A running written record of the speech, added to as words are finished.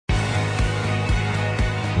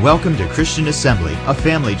Welcome to Christian Assembly, a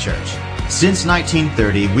family church. Since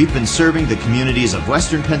 1930, we've been serving the communities of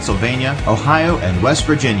Western Pennsylvania, Ohio, and West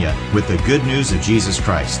Virginia with the good news of Jesus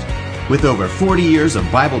Christ. With over 40 years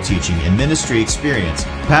of Bible teaching and ministry experience,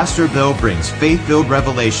 Pastor Bill brings faith-filled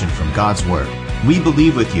revelation from God's Word. We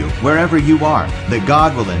believe with you, wherever you are, that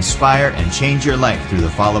God will inspire and change your life through the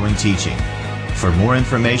following teaching. For more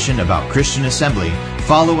information about Christian Assembly,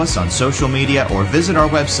 follow us on social media or visit our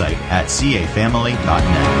website at cafamily.net.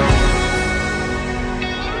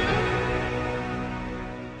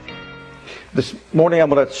 This morning I'm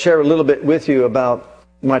going to share a little bit with you about,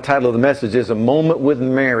 my title of the message is A Moment with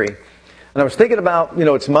Mary. And I was thinking about,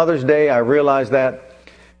 it's Mother's Day, I realize that.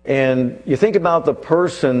 And you think about the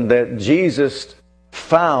person that Jesus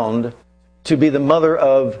found to be the mother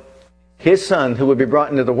of His Son who would be brought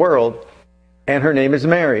into the world, and her name is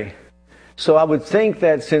Mary. So I would think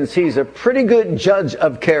that since He's a pretty good judge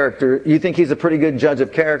of character, you think He's a pretty good judge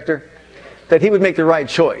of character? That He would make the right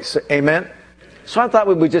choice. Amen? So I thought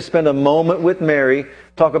we would just spend a moment with Mary,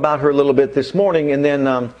 talk about her a little bit this morning, and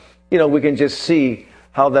then, we can just see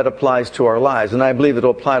how that applies to our lives. And I believe it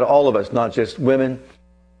will apply to all of us, not just women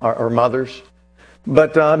or mothers.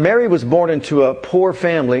 But Mary was born into a poor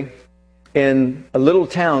family in a little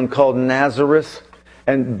town called Nazareth.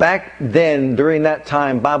 And back then, during that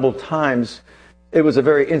time, Bible times, it was a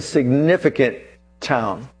very insignificant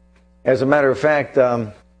town. As a matter of fact,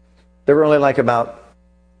 there were only like about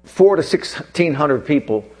 400 to 1,600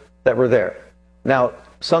 people that were there. Now,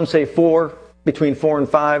 some say between 4 and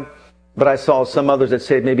 5, but I saw some others that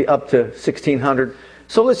said maybe up to 1,600.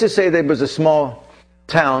 So let's just say there was a small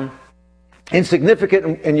town,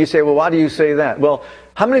 insignificant, and you say, well, why do you say that? Well,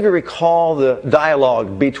 how many of you recall the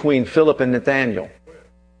dialogue between Philip and Nathanael?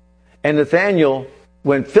 And Nathanael,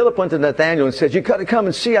 when Philip went to Nathanael and said, "You got to come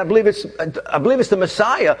and see, I believe it's the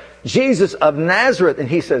Messiah, Jesus of Nazareth." And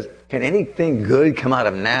he says, "Can anything good come out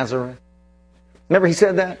of Nazareth?" Remember he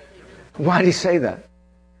said that? Why did he say that?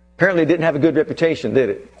 Apparently it didn't have a good reputation, did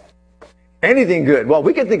it? Anything good. Well,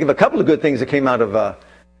 we can think of a couple of good things that came out of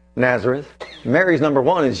Nazareth. Mary's number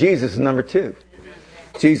one and Jesus is number two.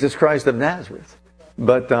 Jesus Christ of Nazareth.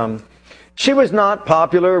 But she was not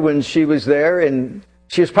popular when she was there, and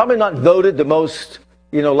she was probably not voted the most,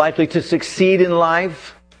 likely to succeed in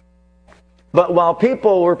life. But while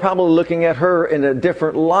people were probably looking at her in a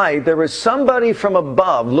different light, there was somebody from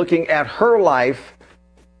above looking at her life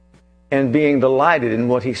and being delighted in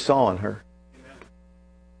what He saw in her.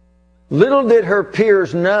 Little did her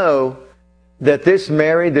peers know that this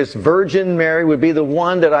Mary, this Virgin Mary, would be the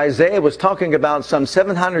one that Isaiah was talking about some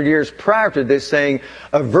 700 years prior to this, saying,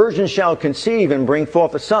 "A virgin shall conceive and bring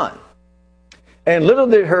forth a son." And little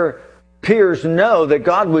did her peers know that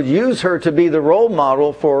God would use her to be the role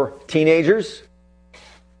model for teenagers,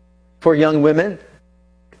 for young women,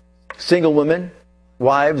 single women,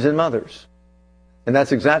 wives, and mothers. And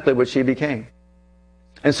that's exactly what she became.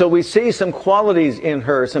 And so we see some qualities in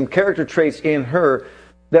her, some character traits in her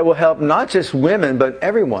that will help not just women, but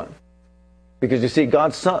everyone. Because you see,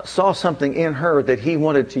 God saw something in her that He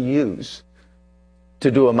wanted to use to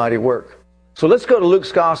do a mighty work. So let's go to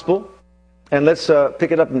Luke's Gospel. And let's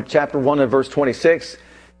pick it up in chapter 1 and verse 26.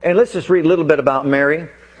 And let's just read a little bit about Mary.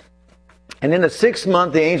 "And in the 6th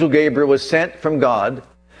month, the angel Gabriel was sent from God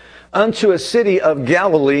unto a city of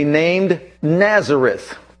Galilee named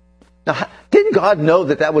Nazareth." Now, didn't God know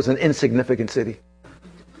that that was an insignificant city?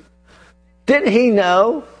 Didn't He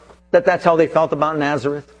know that that's how they felt about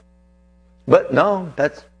Nazareth? But no,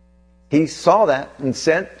 He saw that and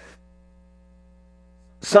sent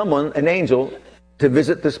someone, an angel, to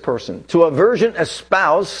visit this person. To a virgin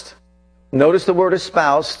espoused, notice the word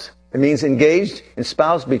espoused, it means engaged,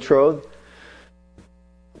 espoused, betrothed,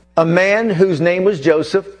 a man whose name was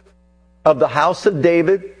Joseph, of the house of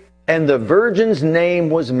David, and the virgin's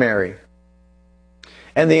name was Mary.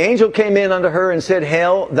 And the angel came in unto her and said,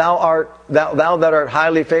 "Hail, thou that art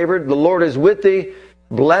highly favored, the Lord is with thee,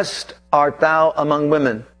 blessed art thou among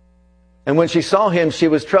women." And when she saw him, she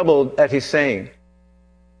was troubled at his saying,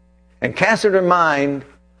 and cast in her mind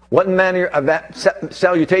what manner of that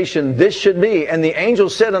salutation this should be. And the angel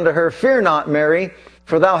said unto her, "Fear not, Mary,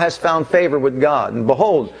 for thou hast found favor with God. And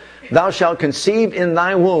behold, thou shalt conceive in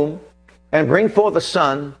thy womb, and bring forth a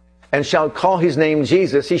son, and shalt call his name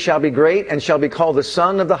Jesus. He shall be great, and shall be called the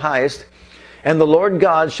Son of the Highest. And the Lord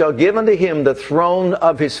God shall give unto him the throne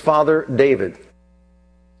of his father David.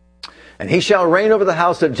 And he shall reign over the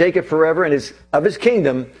house of Jacob forever, and of his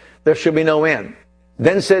kingdom there shall be no end."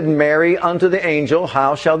 Then said Mary unto the angel,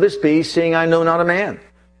 "How shall this be, seeing I know not a man?"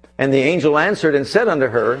 And the angel answered and said unto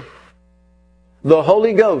her, "The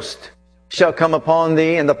Holy Ghost shall come upon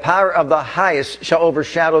thee, and the power of the highest shall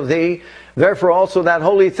overshadow thee. Therefore also that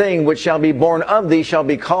holy thing which shall be born of thee shall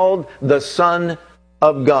be called the Son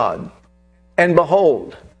of God. And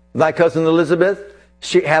behold, thy cousin Elizabeth,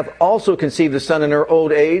 she hath also conceived a son in her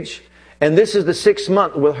old age, and this is the 6th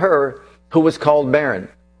month with her who was called barren.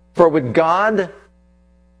 For with God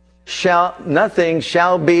nothing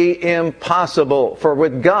shall be impossible. For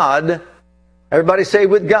with God, everybody say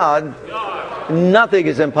with God, nothing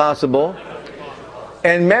is impossible.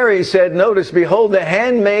 And Mary said, notice, behold, the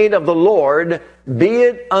handmaid of the Lord, be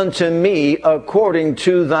it unto me according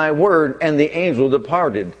to thy word. And the angel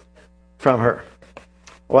departed from her.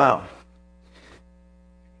 Wow.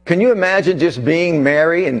 Can you imagine just being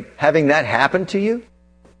Mary and having that happen to you?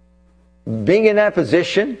 Being in that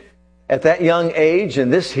position at that young age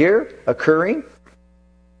and this here occurring?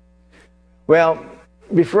 Well,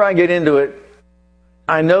 before I get into it,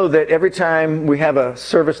 I know that every time we have a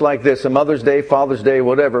service like this, a Mother's Day, Father's Day,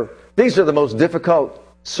 whatever, these are the most difficult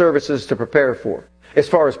services to prepare for, as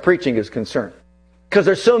far as preaching is concerned. Because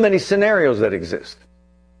there's so many scenarios that exist.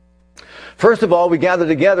 First of all, we gather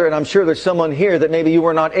together, and I'm sure there's someone here that maybe you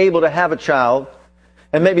were not able to have a child,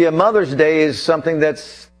 and maybe a Mother's Day is something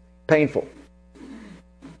that's painful.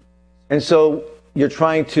 And so you're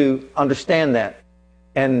trying to understand that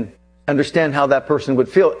and understand how that person would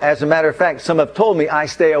feel. As a matter of fact, some have told me I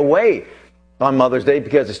stay away on Mother's Day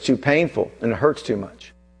because it's too painful and it hurts too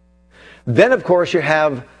much. Then, of course, you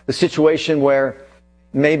have the situation where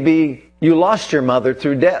maybe you lost your mother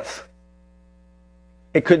through death.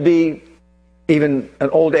 It could be even an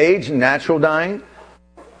old age, natural dying.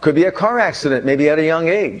 Could be a car accident, maybe at a young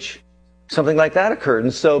age. Something like that occurred.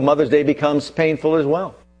 And so Mother's Day becomes painful as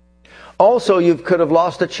well. Also, you could have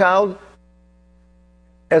lost a child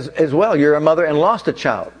as well. You're a mother and lost a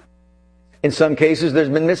child. In some cases, there's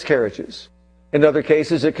been miscarriages. In other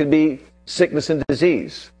cases, it could be sickness and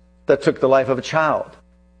disease that took the life of a child.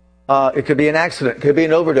 It could be an accident. It could be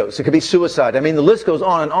an overdose. It could be suicide. I mean, the list goes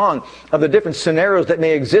on and on of the different scenarios that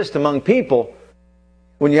may exist among people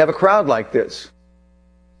when you have a crowd like this.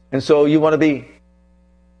 And so you want to be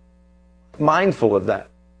mindful of that.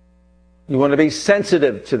 You want to be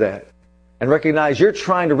sensitive to that and recognize you're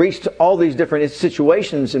trying to reach to all these different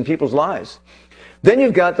situations in people's lives. Then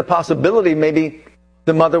you've got the possibility maybe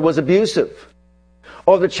the mother was abusive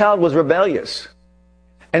or the child was rebellious.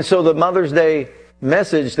 And so the Mother's Day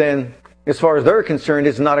message then, as far as they're concerned,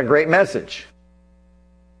 is not a great message.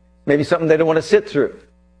 Maybe something they don't want to sit through.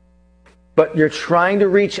 But you're trying to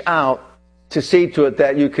reach out to see to it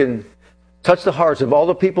that you can touch the hearts of all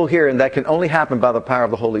the people here, and that can only happen by the power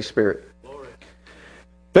of the Holy Spirit.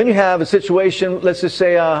 Then you have a situation, let's just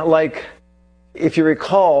say, like, if you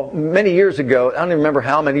recall, many years ago, I don't even remember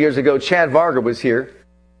how many years ago, Chad Varga was here.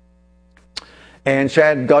 And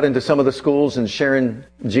Chad got into some of the schools and sharing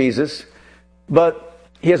Jesus. But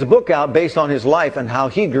he has a book out based on his life and how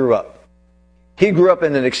he grew up. He grew up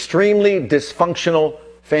in an extremely dysfunctional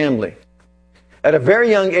family. At a very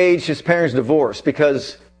young age, his parents divorced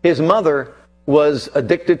because his mother was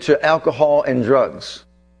addicted to alcohol and drugs.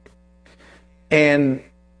 And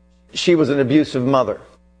she was an abusive mother.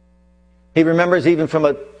 He remembers even from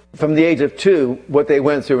the age of 2 what they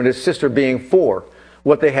went through, and his sister being 4,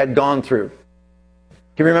 what they had gone through.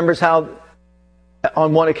 He remembers how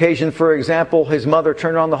on one occasion, for example, his mother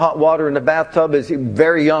turned on the hot water in the bathtub as he was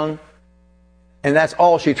very young, and that's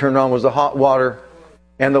all she turned on was the hot water,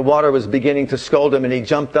 and the water was beginning to scald him, and he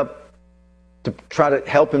jumped up to try to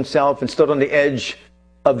help himself and stood on the edge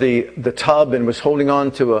of the tub and was holding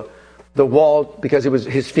on to the wall because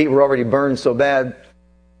his feet were already burned so bad.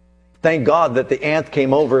 Thank God that the aunt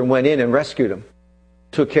came over and went in and rescued him,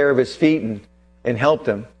 took care of his feet and helped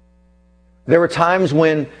him. There were times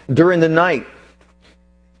when during the night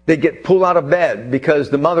they'd get pulled out of bed because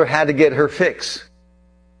the mother had to get her fix.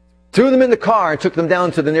 Threw them in the car and took them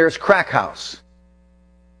down to the nearest crack house.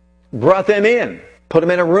 Brought them in, put them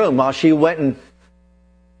in a room while she went and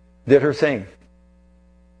did her thing.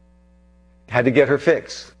 Had to get her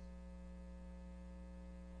fix.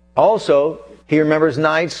 Also, he remembers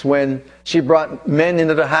nights when she brought men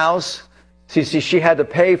into the house. See, she had to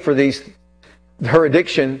pay for her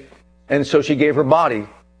addiction, and so she gave her body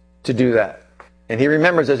to do that. And he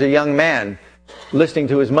remembers as a young man listening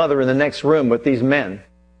to his mother in the next room with these men.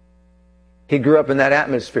 He grew up in that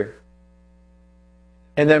atmosphere.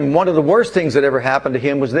 And then one of the worst things that ever happened to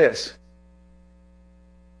him was this.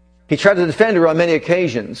 He tried to defend her on many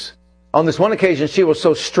occasions. On this one occasion, she was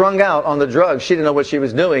so strung out on the drugs, she didn't know what she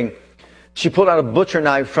was doing. She pulled out a butcher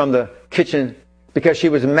knife from the kitchen because she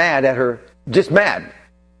was mad at her, just mad,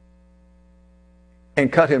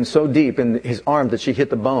 and cut him so deep in his arm that she hit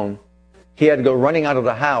the bone. he had to go running out of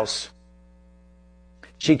the house.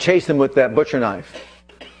 She chased him with that butcher knife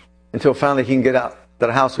until finally he can get out of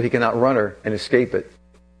the house so he can outrun her and escape it.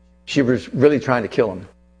 She was really trying to kill him.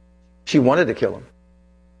 She wanted to kill him.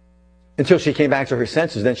 Until she came back to her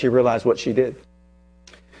senses, then she realized what she did.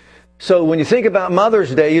 So when you think about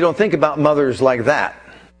Mother's Day, you don't think about mothers like that.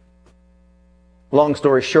 Long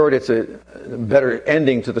story short, it's a better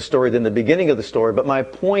ending to the story than the beginning of the story. But my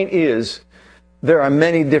point is, there are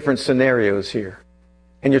many different scenarios here.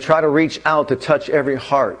 And you try to reach out to touch every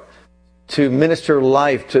heart, to minister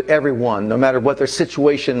life to everyone, no matter what their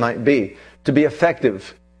situation might be, to be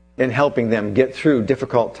effective in helping them get through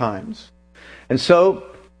difficult times. And so,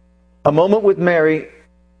 A Moment with Mary,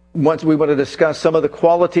 once we want to discuss some of the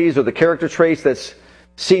qualities or the character traits that's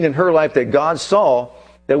seen in her life that God saw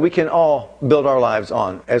that we can all build our lives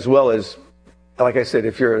on, as well as, like I said,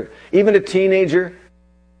 if you're even a teenager,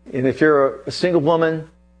 and if you're a single woman,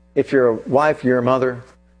 if you're a wife, you're a mother.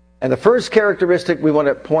 And the first characteristic we want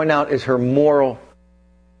to point out is her moral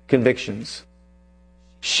convictions.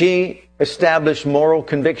 She established moral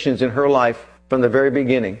convictions in her life from the very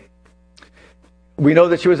beginning. We know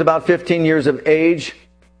that she was about 15 years of age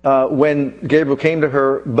when Gabriel came to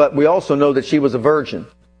her, but we also know that she was a virgin.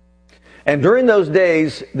 And during those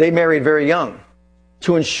days, they married very young.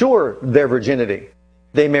 To ensure their virginity,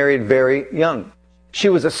 they married very young. She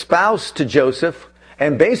was espoused to Joseph,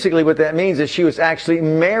 and basically what that means is she was actually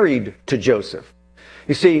married to Joseph.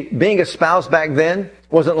 You see, being espoused back then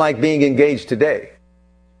wasn't like being engaged today.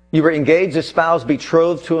 You were engaged, espoused,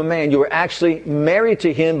 betrothed to a man. You were actually married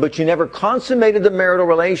to him, but you never consummated the marital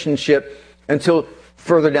relationship until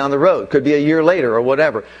further down the road. Could be a year later or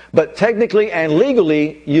whatever. But technically and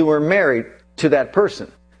legally, you were married to that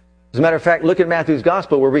person. As a matter of fact, look at Matthew's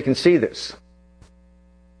Gospel where we can see this.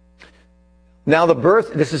 Now the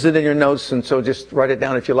birth, this is it in your notes, and so just write it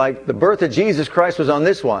down if you like. The birth of Jesus Christ was on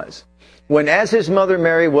this wise. When as his mother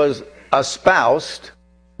Mary was espoused,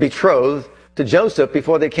 betrothed to Joseph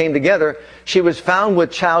before they came together, she was found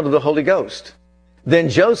with child of the Holy Ghost. Then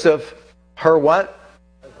Joseph, her what?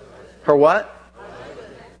 Her what?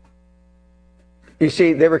 You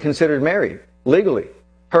see, they were considered married, legally.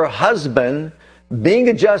 Her husband, being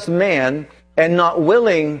a just man and not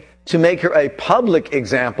willing to make her a public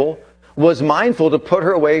example, was mindful to put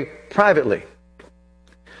her away privately.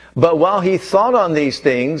 But while he thought on these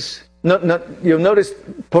things, you'll notice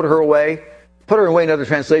put her away in other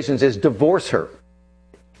translations is divorce her.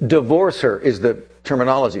 Divorce her is the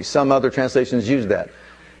terminology. Some other translations use that.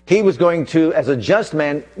 He was going to, as a just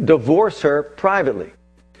man, divorce her privately.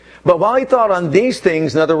 But while he thought on these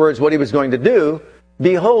things, in other words, what he was going to do,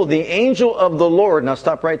 behold, the angel of the Lord, now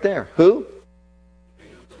stop right there. Who?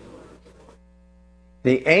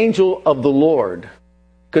 The angel of the Lord,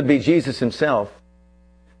 could be Jesus himself,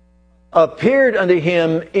 appeared unto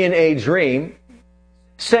him in a dream,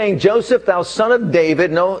 saying, Joseph, thou son of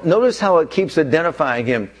David. Notice how it keeps identifying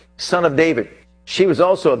him, son of David. She was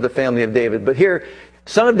also of the family of David. But here,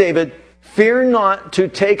 son of David, fear not to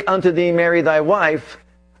take unto thee Mary thy wife,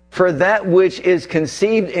 for that which is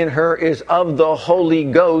conceived in her is of the Holy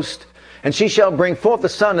Ghost, and she shall bring forth a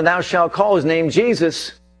son, and thou shalt call his name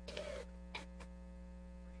Jesus.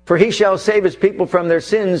 For he shall save his people from their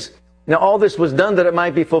sins. Now all this was done that it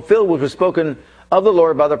might be fulfilled, which was spoken of the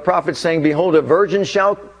Lord by the prophet, saying, Behold, a virgin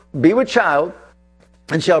shall be with child,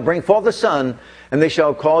 and shall bring forth a son, and they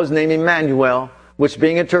shall call his name Emmanuel, which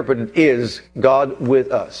being interpreted is God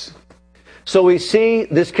with us. So we see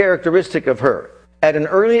this characteristic of her. At an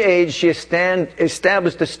early age, she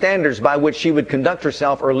established the standards by which she would conduct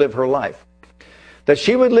herself or live her life. That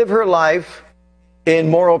she would live her life in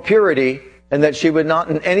moral purity, and that she would not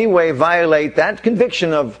in any way violate that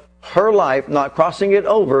conviction of her life, not crossing it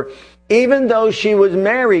over, even though she was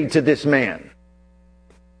married to this man.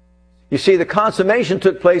 You see, the consummation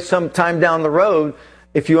took place sometime down the road,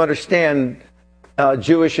 if you understand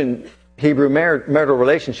Jewish and Hebrew marital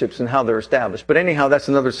relationships and how they're established. But anyhow, that's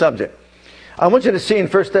another subject. I want you to see in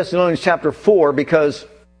 1 Thessalonians chapter 4, because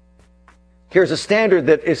here's a standard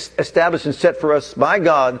that is established and set for us by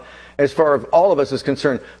God as far as all of us is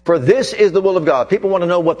concerned. For this is the will of God. People want to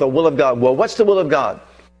know what the will of God. Well, what's the will of God?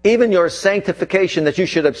 Even your sanctification, that you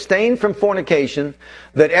should abstain from fornication,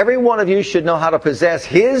 that every one of you should know how to possess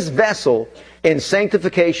his vessel in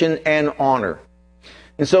sanctification and honor.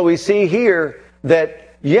 And so we see here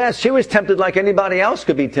that, yes, she was tempted like anybody else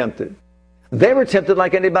could be tempted. They were tempted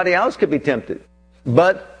like anybody else could be tempted.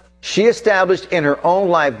 But she established in her own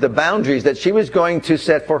life the boundaries that she was going to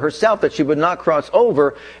set for herself, that she would not cross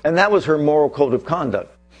over, and that was her moral code of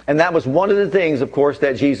conduct. And that was one of the things, of course,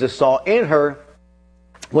 that Jesus saw in her,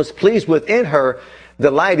 was pleased with in her,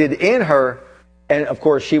 delighted in her. And of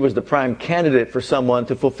course, she was the prime candidate for someone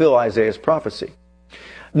to fulfill Isaiah's prophecy.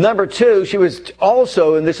 Number two, she was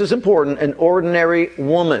also, and this is important, an ordinary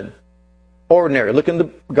woman. Ordinary. Look in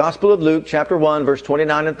the Gospel of Luke, chapter 1, verse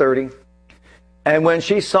 29 and 30. And when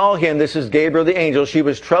she saw him, this is Gabriel the angel, she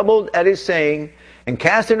was troubled at his saying, and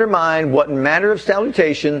cast in her mind what manner of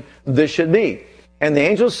salutation this should be. And the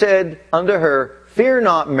angel said unto her, Fear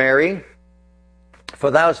not, Mary,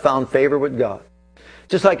 for thou hast found favor with God.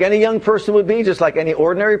 Just like any young person would be, just like any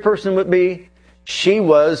ordinary person would be, she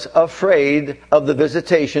was afraid of the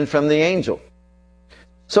visitation from the angel.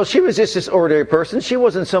 So she was just this ordinary person. She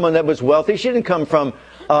wasn't someone that was wealthy. She didn't come from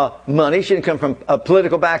money. She didn't come from a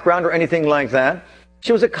political background or anything like that.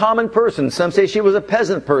 She was a common person. Some say she was a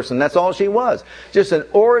peasant person. That's all she was. Just an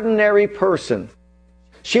ordinary person.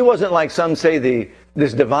 She wasn't like some say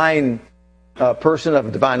this divine person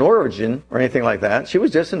of divine origin or anything like that. She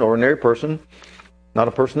was just an ordinary person, not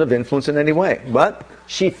a person of influence in any way. But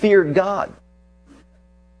she feared God.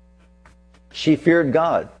 She feared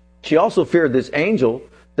God. She also feared this angel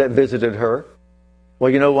that visited her. Well,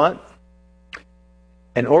 you know what?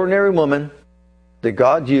 An ordinary woman that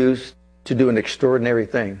God used to do an extraordinary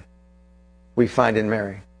thing, we find in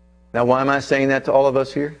Mary. Now, why am I saying that to all of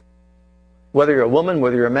us here? Whether you're a woman,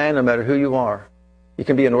 whether you're a man, no matter who you are, you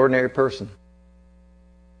can be an ordinary person.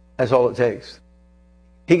 That's all it takes.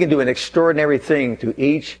 He can do an extraordinary thing to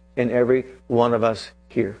each and every one of us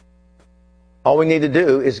here. All we need to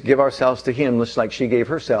do is give ourselves to Him, just like she gave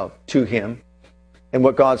herself to Him. And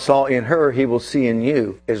what God saw in her, He will see in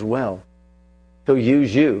you as well. He'll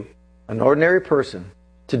use you, an ordinary person,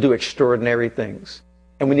 to do extraordinary things.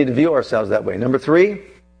 And we need to view ourselves that way. Number three,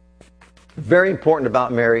 very important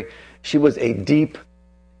about Mary, she was a deep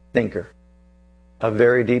thinker. A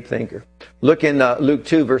very deep thinker. Look in Luke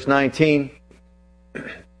 2, verse 19.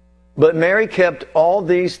 But Mary kept all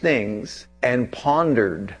these things and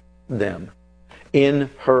pondered them in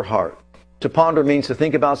her heart. To ponder means to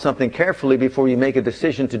think about something carefully before you make a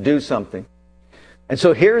decision to do something. And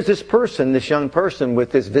so here's this person, this young person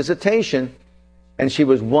with this visitation, and she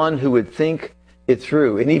was one who would think it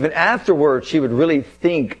through. And even afterwards, she would really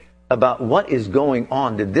think about what is going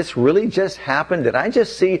on. Did this really just happen? Did I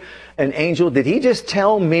just see an angel? Did he just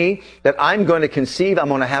tell me that I'm going to conceive, I'm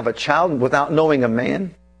going to have a child without knowing a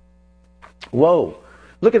man? Whoa.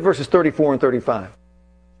 Look at verses 34 and 35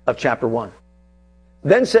 of chapter 1.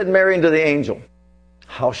 Then said Mary unto the angel,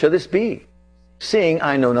 How shall this be, seeing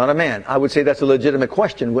I know not a man? I would say that's a legitimate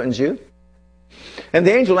question, wouldn't you? And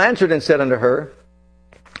the angel answered and said unto her,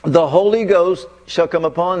 The Holy Ghost shall come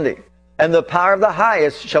upon thee, and the power of the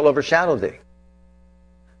highest shall overshadow thee.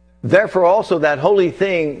 Therefore also that holy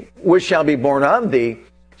thing which shall be born of thee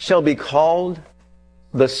shall be called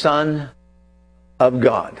the Son of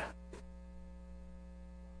God.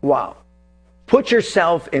 Wow. Put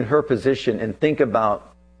yourself in her position and think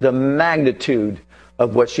about the magnitude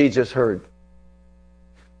of what she just heard.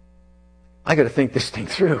 I got to think this thing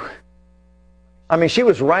through. I mean, she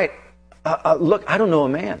was right. Look, I don't know a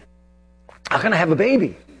man. How can I have a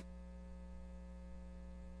baby?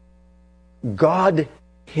 God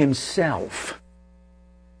Himself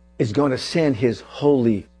is going to send His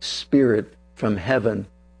Holy Spirit from heaven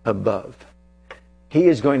above. He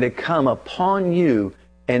is going to come upon you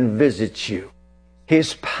and visit you.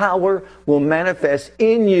 His power will manifest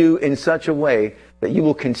in you in such a way that you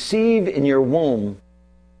will conceive in your womb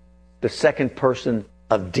the second person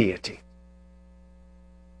of deity.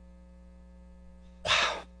 Wow.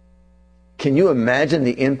 Can you imagine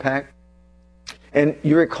the impact? And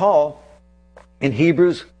you recall in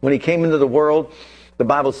Hebrews, when He came into the world, the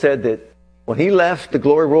Bible said that when He left the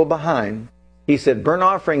glory world behind, He said, Burnt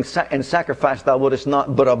offering and sacrifice thou wouldest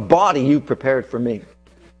not, but a body you prepared for me.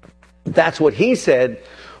 That's what He said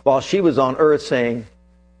while she was on earth, saying,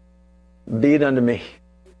 Be it unto me.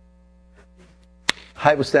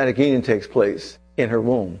 Hypostatic union takes place in her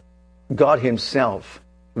womb. God Himself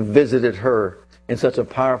visited her in such a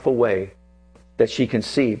powerful way that she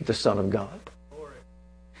conceived the Son of God.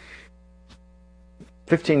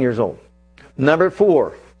 15 years old. Number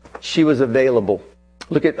 4, she was available.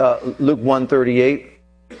 Look at Luke 1:38.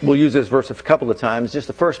 We'll use this verse a couple of times. Just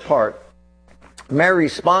the first part. Mary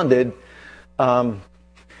responded,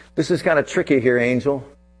 this is kind of tricky here, angel.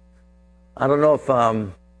 I don't know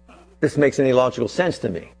if this makes any logical sense to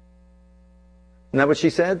me. Isn't that what she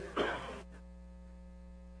said?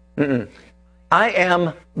 I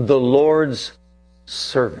am the Lord's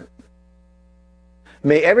servant.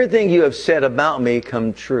 May everything you have said about me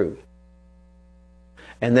come true.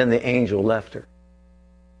 And then the angel left her.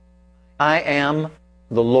 I am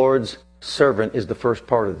the Lord's servant is the first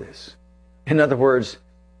part of this. In other words,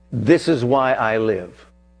 this is why I live.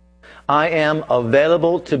 I am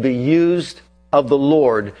available to be used of the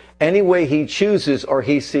Lord any way He chooses or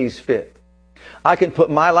He sees fit. I can put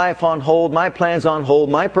my life on hold, my plans on hold,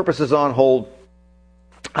 my purposes on hold.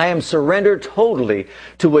 I am surrendered totally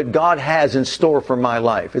to what God has in store for my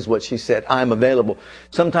life, is what she said. I'm available.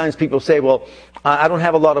 Sometimes people say, well, I don't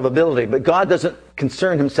have a lot of ability, but God doesn't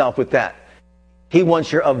concern Himself with that. He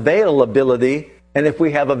wants your availability, and if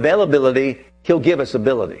we have availability, He'll give us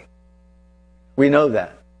ability. We know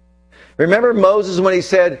that. Remember Moses when he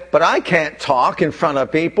said, but I can't talk in front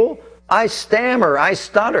of people. I stammer, I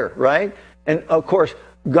stutter, right? And of course,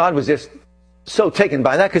 God was just so taken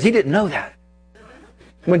by that because He didn't know that.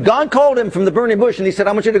 When God called him from the burning bush and He said,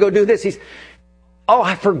 I want you to go do this, he's, oh,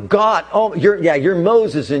 I forgot. Oh, you're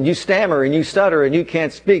Moses and you stammer and you stutter and you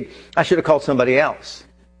can't speak. I should have called somebody else.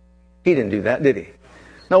 He didn't do that, did he?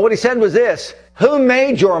 No, what he said was this: who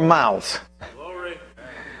made your mouth?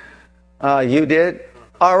 You did?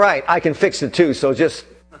 All right, I can fix it too, so just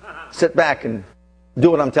sit back and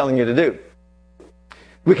do what I'm telling you to do.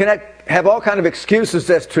 We can have all kinds of excuses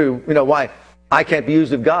as to, why I can't be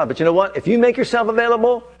used of God. But you know what? If you make yourself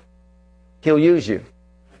available, He'll use you.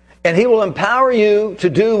 And He will empower you to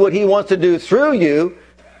do what He wants to do through you,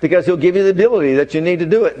 because He'll give you the ability that you need to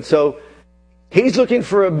do it. And so He's looking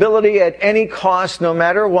for ability at any cost, no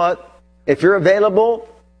matter what. If you're available,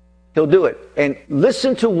 He'll do it. And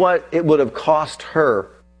listen to what it would have cost her,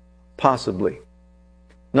 possibly.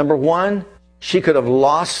 Number one, she could have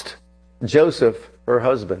lost Joseph, her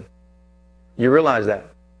husband. You realize that?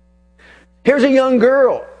 Here's a young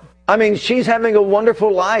girl. I mean, she's having a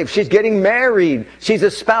wonderful life. She's getting married. She's a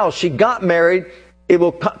spouse. She got married. It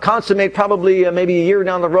will consummate probably maybe a year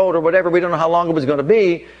down the road or whatever. We don't know how long it was going to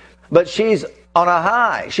be. But she's on a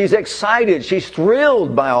high. She's excited. She's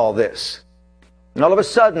thrilled by all this. And all of a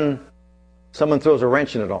sudden, someone throws a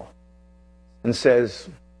wrench in it all and says,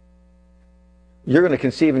 you're going to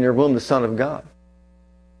conceive in your womb the Son of God.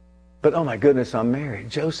 But oh my goodness, I'm married.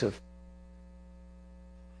 Joseph.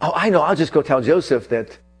 Oh, I know. I'll just go tell Joseph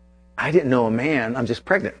that I didn't know a man. I'm just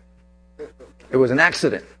pregnant. It was an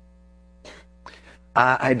accident.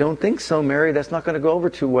 I don't think so, Mary. That's not going to go over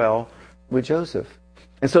too well with Joseph.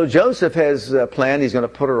 And so Joseph has planned. He's going to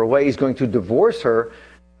put her away. He's going to divorce her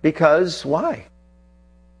because why?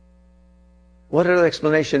 What other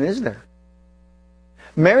explanation is there?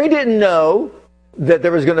 Mary didn't know that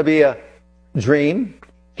there was going to be a dream.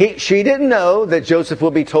 She didn't know that Joseph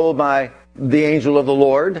will be told by the angel of the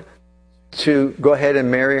Lord to go ahead and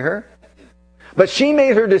marry her. But she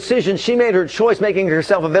made her decision. She made her choice, making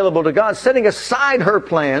herself available to God, setting aside her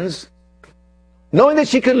plans, knowing that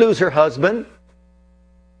she could lose her husband.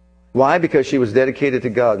 Why? Because she was dedicated to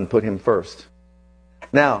God and put Him first.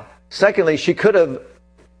 Now, secondly, she could have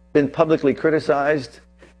been publicly criticized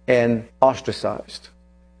and ostracized.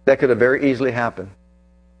 That could have very easily happened.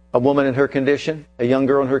 A woman in her condition, a young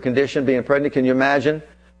girl in her condition, being pregnant, can you imagine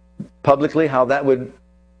publicly how that would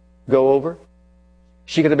go over?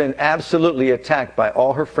 She could have been absolutely attacked by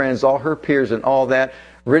all her friends, all her peers, and all that,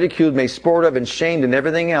 ridiculed, made sport of, and shamed, and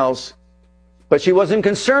everything else. But she wasn't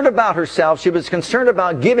concerned about herself. She was concerned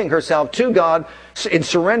about giving herself to God in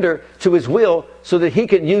surrender to His will so that He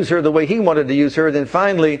could use her the way He wanted to use her. Then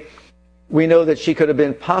finally, we know that she could have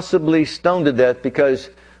been possibly stoned to death, because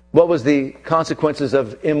what was the consequences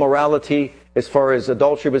of immorality as far as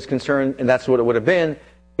adultery was concerned, and that's what it would have been,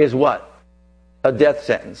 is what? A death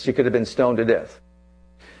sentence. She could have been stoned to death.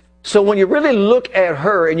 So when you really look at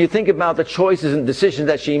her and you think about the choices and decisions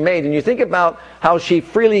that she made, and you think about how she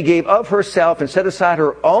freely gave of herself and set aside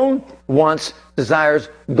her own wants, desires,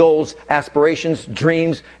 goals, aspirations,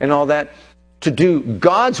 dreams, and all that to do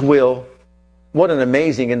God's will, what an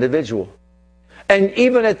amazing individual. And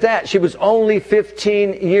even at that, she was only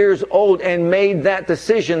 15 years old and made that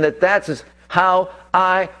decision that that's how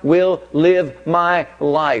I will live my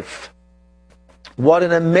life. What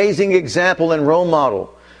an amazing example and role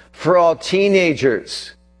model for all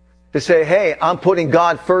teenagers to say, hey, I'm putting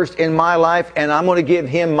God first in my life, and I'm going to give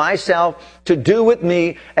Him myself to do with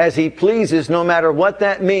me as He pleases, no matter what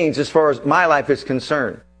that means as far as my life is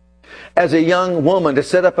concerned. As a young woman, to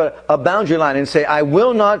set up a boundary line and say, I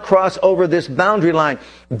will not cross over this boundary line.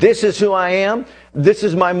 This is who I am. This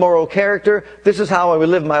is my moral character. This is how I will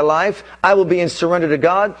live my life. I will be in surrender to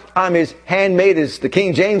God. I'm His handmaid, as the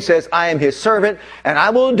King James says. I am His servant, and I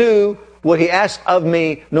will do what He asks of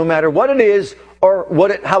me, no matter what it is or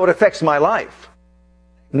how it affects my life.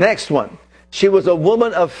 Next one. She was a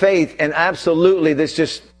woman of faith, and absolutely this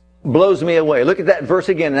just blows me away. Look at that verse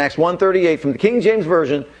again in Acts 1:38 from the King James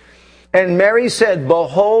Version. And Mary said,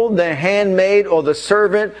 behold, the handmaid or the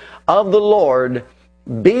servant of the Lord,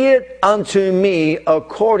 be it unto me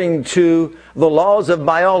according to the laws of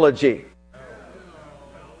biology.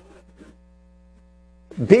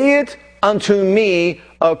 Be it unto me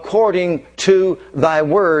according to thy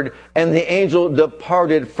word. And the angel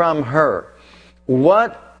departed from her.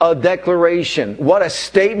 What a declaration. What a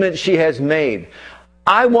statement she has made.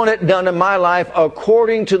 I want it done in my life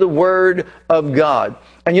according to the word of God.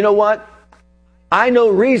 And you know what? I know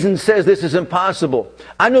reason says this is impossible.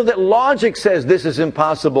 I know that logic says this is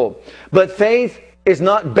impossible. But faith is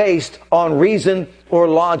not based on reason or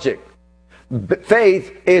logic.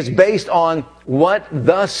 Faith is based on what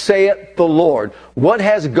thus saith the Lord. What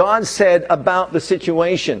has God said about the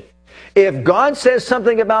situation? If God says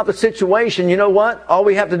something about the situation, you know what? All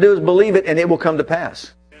we have to do is believe it and it will come to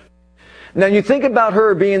pass. Now you think about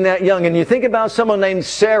her being that young, and you think about someone named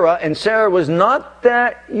Sarah, and Sarah was not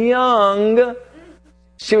that young.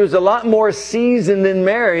 She was a lot more seasoned than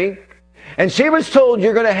Mary. And she was told,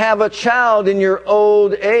 you're going to have a child in your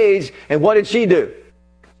old age. And what did she do?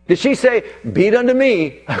 Did she say, be it unto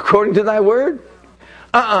me according to thy word?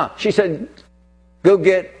 She said, go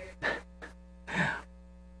get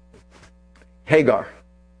Hagar.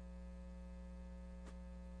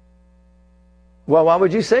 Well, why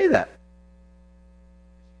would you say that?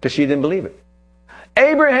 Because she didn't believe it.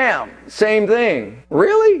 Abraham, same thing.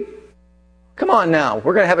 Really? Come on now.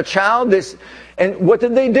 We're going to have a child. And what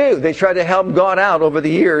did they do? They tried to help God out over the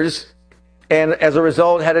years. And as a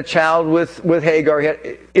result, had a child with Hagar, he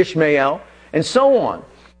had Ishmael, and so on.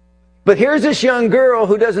 But here's this young girl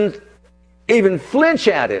who doesn't even flinch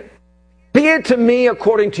at it. Be it to me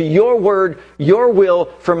according to your word, your will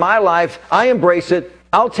for my life. I embrace it.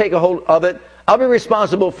 I'll take a hold of it. I'll be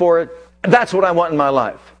responsible for it. That's what I want in my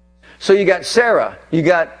life. So you got Sarah. You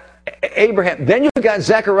got Abraham. Then you got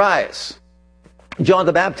Zacharias. John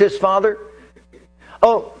the Baptist's father.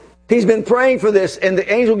 Oh, he's been praying for this, and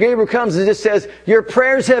the angel Gabriel comes and just says, your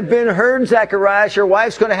prayers have been heard, Zacharias. Your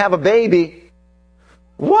wife's going to have a baby.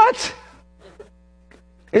 What?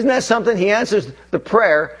 Isn't that something? He answers the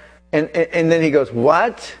prayer, and then he goes,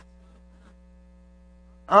 what?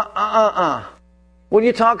 What are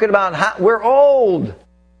you talking about? We're old.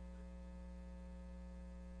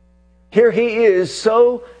 Here he is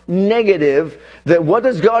so negative that what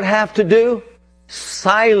does God have to do?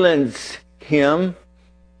 Silence him.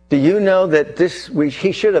 Do you know that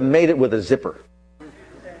he should have made it with a zipper?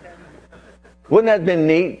 Wouldn't that have been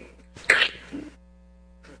neat?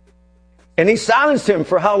 And he silenced him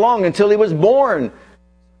for how long? Until he was born.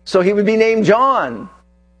 So he would be named John.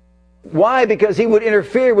 Why? Because he would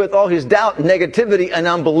interfere with all his doubt, negativity, and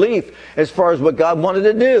unbelief as far as what God wanted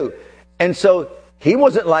to do. And so he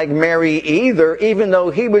wasn't like Mary either, even though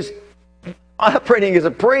he was operating as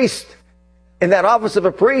a priest in that office of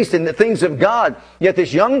a priest in the things of God. Yet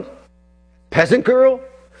this young peasant girl,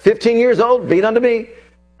 15 years old, be it unto me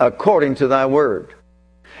according to thy word.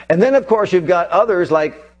 And then, of course, you've got others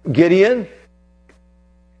like Gideon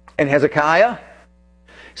and Hezekiah.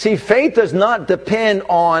 See, faith does not depend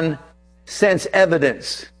on sense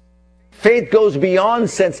evidence. Faith goes beyond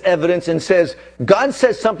sense evidence and says, God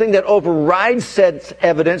says something that overrides sense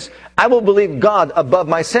evidence. I will believe God above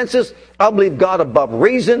my senses. I'll believe God above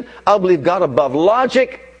reason. I'll believe God above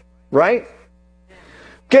logic. Right?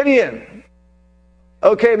 Gideon.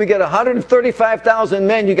 Okay, we got 135,000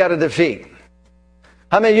 men you got to defeat.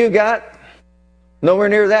 How many you got? Nowhere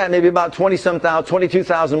near that. Maybe about 20-some thousand,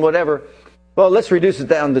 22,000, whatever. Well, let's reduce it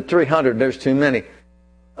down to 300. There's too many.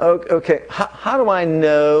 Okay, how do I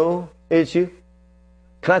know it's you?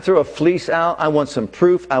 Can I throw a fleece out? I want some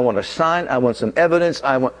proof. I want a sign. I want some evidence.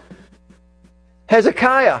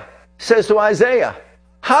 Hezekiah says to Isaiah,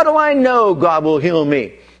 how do I know God will heal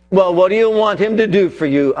me? Well, what do you want him to do for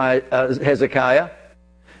you, Hezekiah?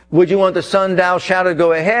 Would you want the sundial shadow to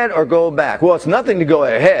go ahead or go back? Well, it's nothing to go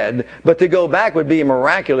ahead, but to go back would be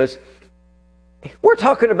miraculous. We're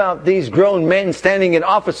talking about these grown men standing in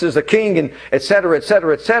offices, a king, and et cetera, et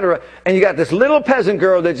cetera, et cetera. And you got this little peasant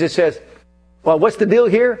girl that just says, well, what's the deal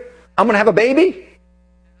here? I'm going to have a baby?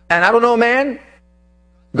 And I don't know a man?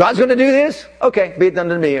 God's going to do this? Okay, be it done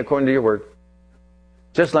to me according to your word.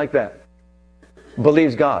 Just like that.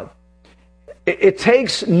 Believes God. It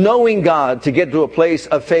takes knowing God to get to a place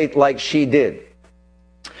of faith like she did.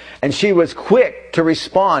 And she was quick to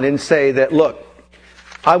respond and say that, look,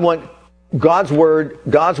 I want God's word,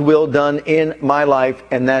 God's will done in my life,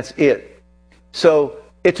 and that's it. So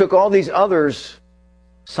it took all these others'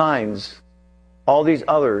 signs. All these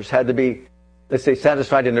others had to be, let's say,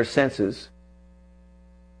 satisfied in their senses.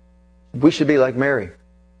 We should be like Mary.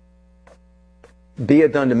 Be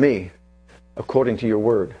it done to me according to your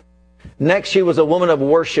word. Next, she was a woman of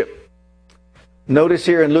worship. Notice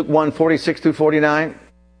here in Luke 1, 46 through 49,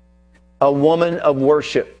 a woman of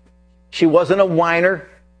worship. She wasn't a whiner.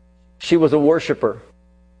 She was a worshiper.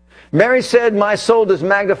 Mary said, my soul does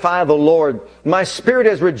magnify the Lord. My spirit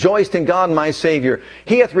has rejoiced in God my Savior.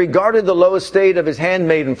 He hath regarded the low estate of his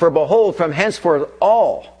handmaiden. For behold, from henceforth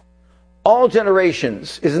all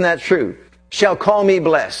generations, isn't that true, shall call me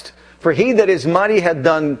blessed. For he that is mighty hath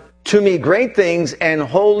done to me great things, and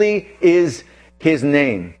holy is his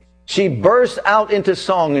name. She burst out into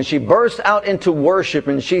song, and she burst out into worship,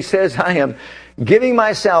 and she says, I am giving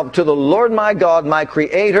myself to the Lord my God, my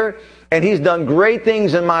Creator, and he's done great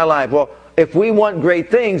things in my life. Well, if we want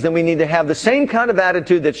great things, then we need to have the same kind of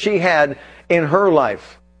attitude that she had in her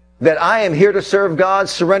life. That I am here to serve God,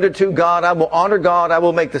 surrender to God, I will honor God, I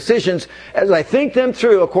will make decisions as I think them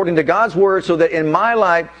through according to God's Word, so that in my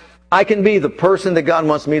life I can be the person that God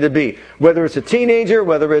wants me to be. Whether it's a teenager,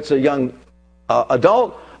 whether it's a young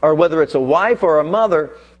adult, or whether it's a wife or a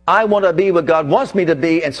mother, I want to be what God wants me to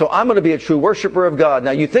be, and so I'm going to be a true worshiper of God.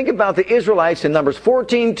 Now you think about the Israelites in Numbers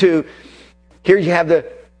 14:2. Here you have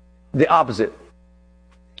the opposite.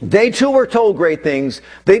 They too were told great things.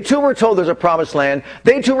 They too were told there's a promised land.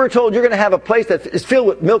 They too were told you're going to have a place that is filled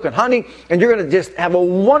with milk and honey, and you're going to just have a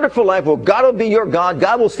wonderful life where God will be your God.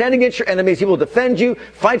 God will stand against your enemies. He will defend you,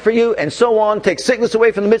 fight for you, and so on. Take sickness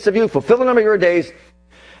away from the midst of you, fulfill the number of your days.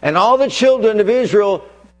 And all the children of Israel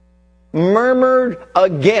murmured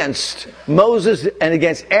against Moses and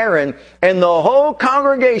against Aaron, and the whole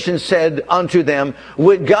congregation said unto them,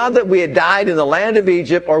 would God that we had died in the land of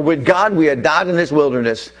Egypt, or would God we had died in this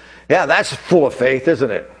wilderness? Yeah, that's full of faith,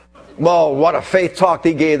 isn't it? Well, what a faith talk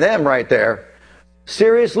he gave them right there.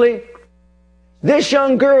 Seriously? This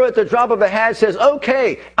young girl at the drop of a hat says,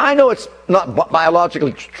 okay, I know it's not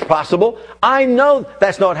biologically possible. I know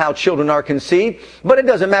that's not how children are conceived. But it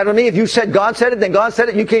doesn't matter to me. If you said God said it, then God said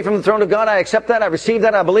it. You came from the throne of God. I accept that. I receive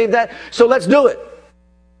that. I believe that. So let's do it.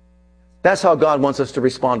 That's how God wants us to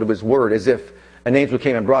respond to His Word, as if an angel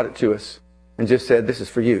came and brought it to us and just said, this is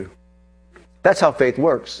for you. That's how faith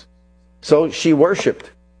works. So she worshiped.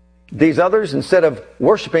 These others, instead of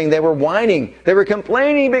worshiping, they were whining. They were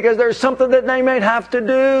complaining because there's something that they might have to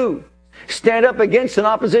do. Stand up against an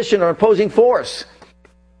opposition or opposing force.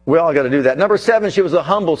 We all got to do that. Number 7, she was a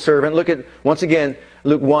humble servant. Look at, once again,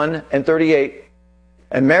 Luke 1 and 38.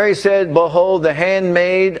 And Mary said, behold, the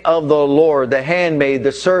handmaid of the Lord, the handmaid,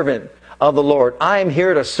 the servant of the Lord. I am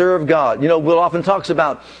here to serve God. You know, Will often talks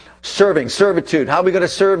about serving, servitude. How are we going to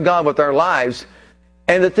serve God with our lives?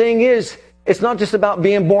 And the thing is, it's not just about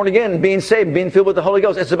being born again, being saved, being filled with the Holy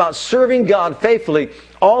Ghost. It's about serving God faithfully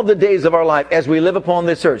all the days of our life as we live upon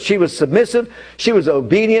this earth. She was submissive. She was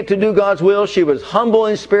obedient to do God's will. She was humble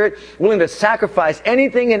in spirit, willing to sacrifice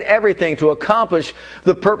anything and everything to accomplish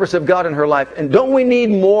the purpose of God in her life. And don't we need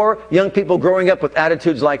more young people growing up with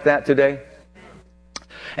attitudes like that today?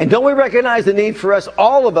 And don't we recognize the need for us,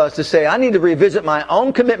 all of us, to say, I need to revisit my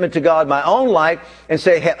own commitment to God, my own life, and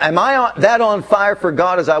say, hey, am I that on fire for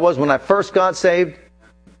God as I was when I first got saved?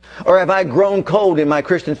 Or have I grown cold in my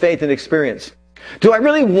Christian faith and experience? Do I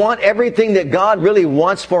really want everything that God really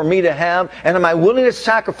wants for me to have? And am I willing to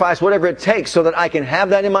sacrifice whatever it takes so that I can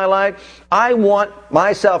have that in my life? I want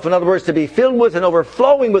myself, in other words, to be filled with and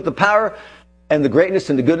overflowing with the power and the greatness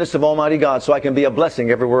and the goodness of Almighty God, so I can be a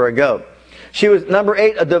blessing everywhere I go. She was, number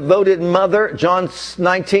 8, a devoted mother. John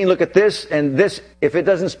 19, look at this. And this, if it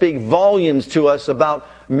doesn't speak volumes to us about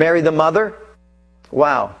Mary the mother,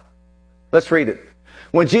 wow. Let's read it.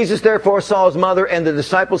 When Jesus therefore saw his mother and the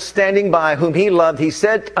disciples standing by, whom he loved, he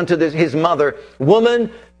said unto his mother,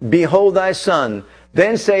 Woman, behold thy son.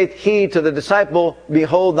 Then saith he to the disciple,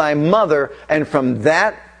 Behold thy mother. And from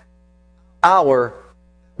that hour,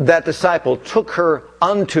 that disciple took her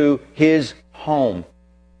unto his home.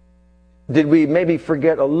 Did we maybe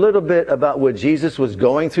forget a little bit about what Jesus was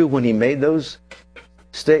going through when he made those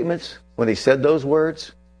statements, when he said those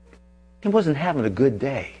words? He wasn't having a good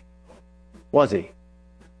day, was he?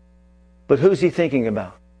 But who's he thinking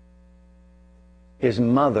about? His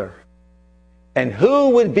mother. And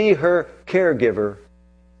who would be her caregiver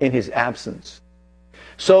in his absence?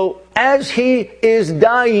 So as he is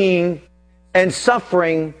dying and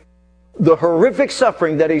suffering the horrific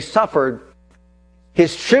suffering that he suffered,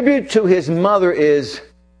 his tribute to his mother is,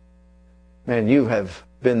 man, you have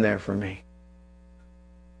been there for me.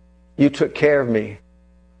 You took care of me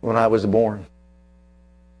when I was born.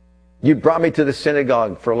 You brought me to the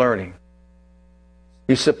synagogue for learning.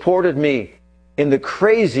 You supported me in the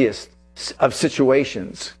craziest of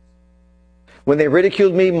situations. When they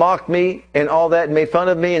ridiculed me, mocked me, and all that, and made fun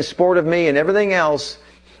of me and sport of me and everything else,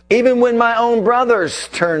 even when my own brothers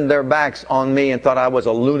turned their backs on me and thought I was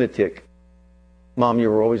a lunatic. Mom, you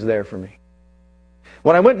were always there for me.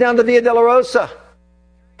 When I went down to Via Dolorosa,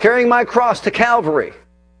 carrying my cross to Calvary,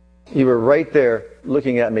 you were right there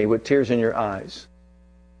looking at me with tears in your eyes.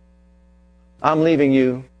 I'm leaving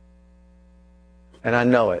you, and I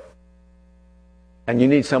know it. And you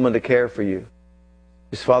need someone to care for you.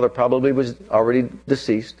 His father probably was already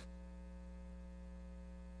deceased.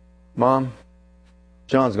 Mom,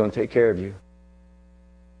 John's going to take care of you.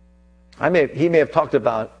 He may have talked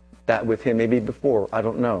about that with him maybe before. I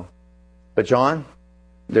don't know. But John,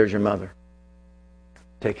 there's your mother.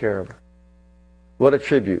 Take care of her. What a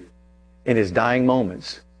tribute. In his dying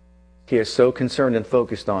moments, he is so concerned and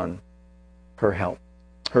focused on her help,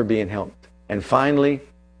 her being helped. And finally,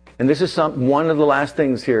 and this is one of the last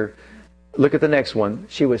things here, look at the next one.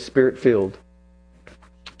 She was Spirit-filled.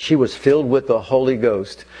 She was filled with the Holy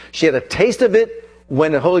Ghost. She had a taste of it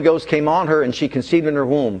when the Holy Ghost came on her and she conceived in her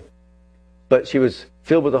womb. But she was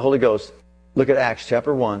filled with the Holy Ghost. Look at Acts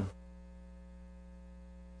chapter 1.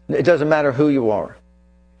 It doesn't matter who you are.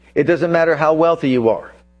 It doesn't matter how wealthy you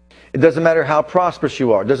are. It doesn't matter how prosperous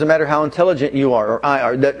you are. It doesn't matter how intelligent you are or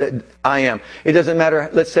I am. It doesn't matter,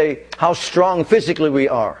 let's say, how strong physically we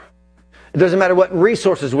are. It doesn't matter what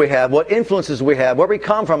resources we have, what influences we have, where we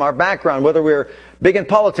come from, our background, whether we're big in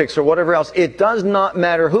politics or whatever else. It does not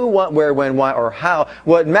matter who, what, where, when, why, or how.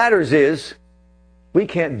 What matters is we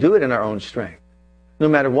can't do it in our own strength, no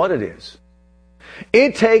matter what it is.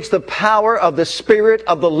 It takes the power of the Spirit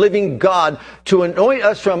of the living God to anoint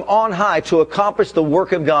us from on high to accomplish the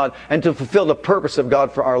work of God and to fulfill the purpose of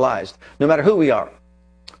God for our lives, no matter who we are.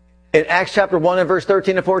 In Acts chapter 1 and verse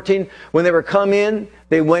 13 and 14, when they were come in,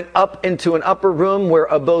 they went up into an upper room where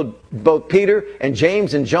abode both Peter and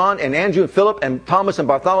James and John and Andrew and Philip and Thomas and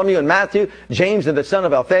Bartholomew and Matthew, James and the son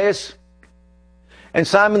of Alphaeus, and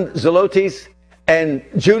Simon Zelotes and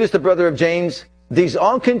Judas the brother of James. These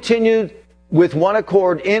all continued with one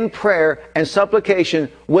accord in prayer and supplication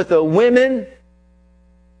with the women.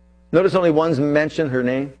 Notice only one's mentioned her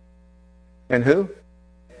name. And who?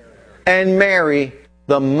 And Mary,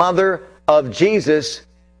 the mother of Jesus,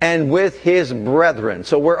 and with his brethren.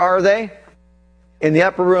 So where are they? In the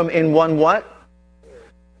upper room in one what?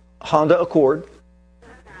 Honda Accord.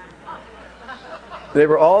 They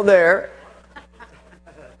were all there.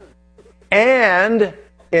 And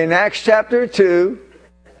in Acts chapter 2,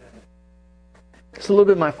 it's a little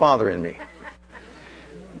bit of my father in me.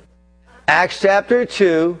 Acts chapter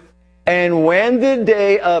 2, and when the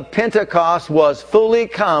day of Pentecost was fully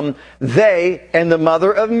come, they and the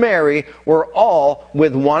mother of Mary were all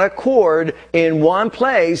with one accord in one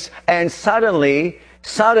place, and suddenly,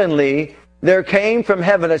 there came from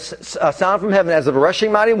heaven a sound from heaven as of a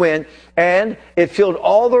rushing mighty wind, and it filled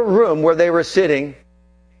all the room where they were sitting,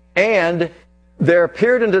 and there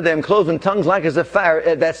appeared unto them cloven tongues like as a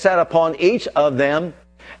fire that sat upon each of them.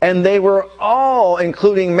 And they were all,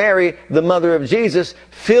 including Mary, the mother of Jesus,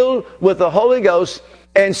 filled with the Holy Ghost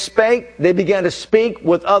and spake. They began to speak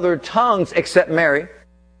with other tongues except Mary.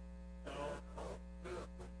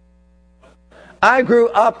 I grew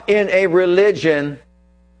up in a religion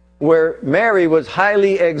where Mary was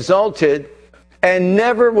highly exalted and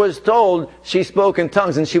never was told she spoke in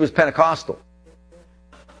tongues and she was Pentecostal.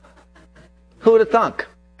 Who would have thunk?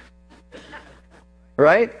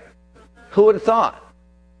 Right? Who would have thought?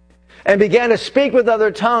 And began to speak with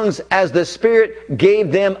other tongues as the Spirit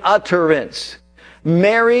gave them utterance.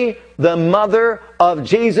 Mary, the mother of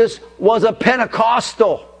Jesus, was a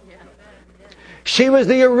Pentecostal. She was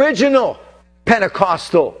the original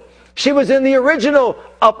Pentecostal. She was in the original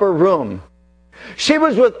upper room. She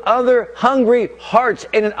was with other hungry hearts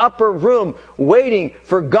in an upper room waiting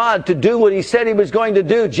for God to do what He said He was going to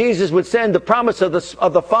do. Jesus would send the promise of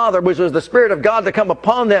the Father, which was the Spirit of God, to come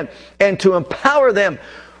upon them and to empower them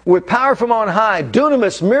with power from on high,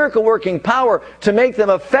 dunamis, miracle-working power to make them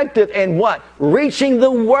effective in what? Reaching the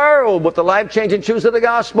world with the life-changing truths of the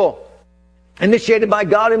gospel. Initiated by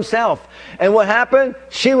God Himself. And what happened?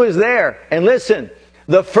 She was there. And listen,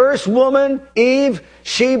 the first woman, Eve,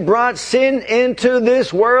 she brought sin into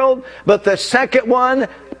this world. But the second one,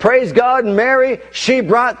 praise God, Mary, she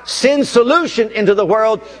brought sin solution into the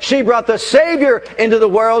world. She brought the Savior into the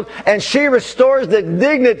world. And she restores the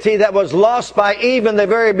dignity that was lost by Eve in the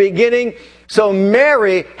very beginning. So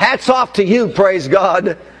Mary, hats off to you, praise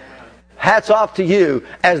God. Hats off to you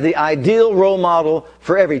as the ideal role model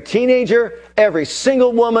for every teenager, every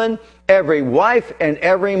single woman, every wife, and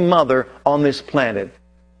every mother on this planet.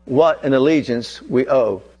 What an allegiance we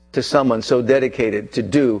owe to someone so dedicated to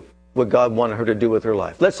do what God wanted her to do with her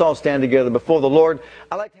life. Let's all stand together before the Lord.